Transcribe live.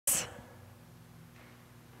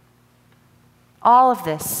All of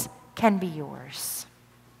this can be yours.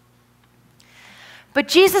 But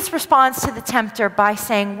Jesus responds to the tempter by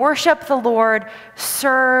saying, worship the Lord,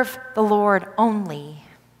 serve the Lord only.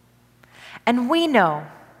 And we know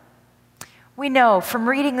from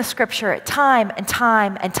reading the scripture time and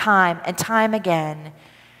time and time and time again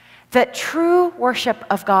that true worship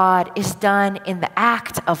of God is done in the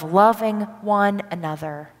act of loving one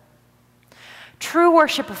another. True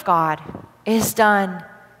worship of God is done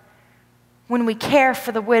when we care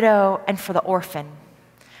for the widow and for the orphan,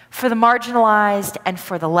 for the marginalized and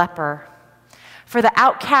for the leper, for the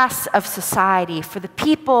outcasts of society, for the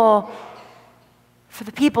people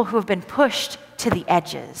who have been pushed to the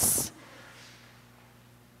edges.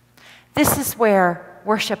 This is where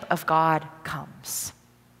worship of God comes.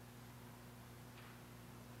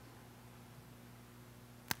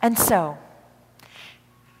 And so,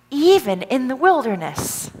 even in the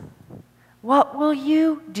wilderness, what will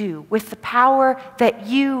you do with the power that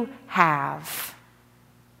you have?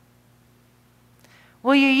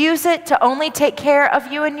 Will you use it to only take care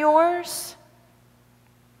of you and yours?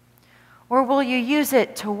 Or will you use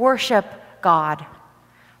it to worship God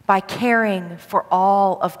by caring for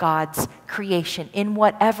all of God's creation in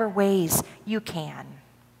whatever ways you can?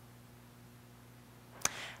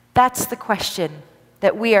 That's the question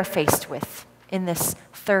that we are faced with in this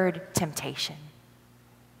third temptation.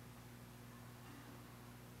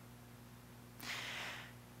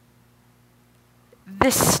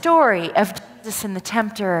 This story of Jesus and the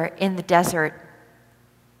tempter in the desert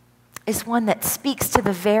is one that speaks to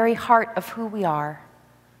the very heart of who we are,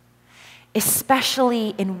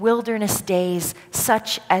 especially in wilderness days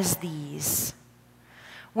such as these,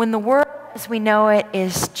 when the world as we know it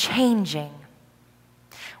is changing,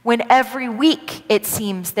 when every week it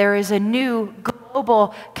seems there is a new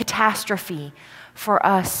global catastrophe for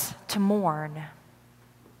us to mourn.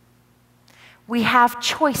 We have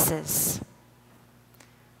choices.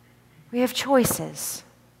 We have choices.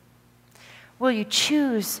 Will you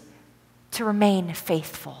choose to remain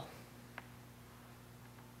faithful?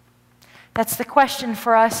 That's the question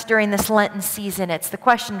for us during this Lenten season. It's the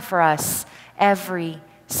question for us every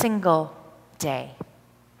single day.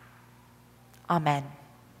 Amen.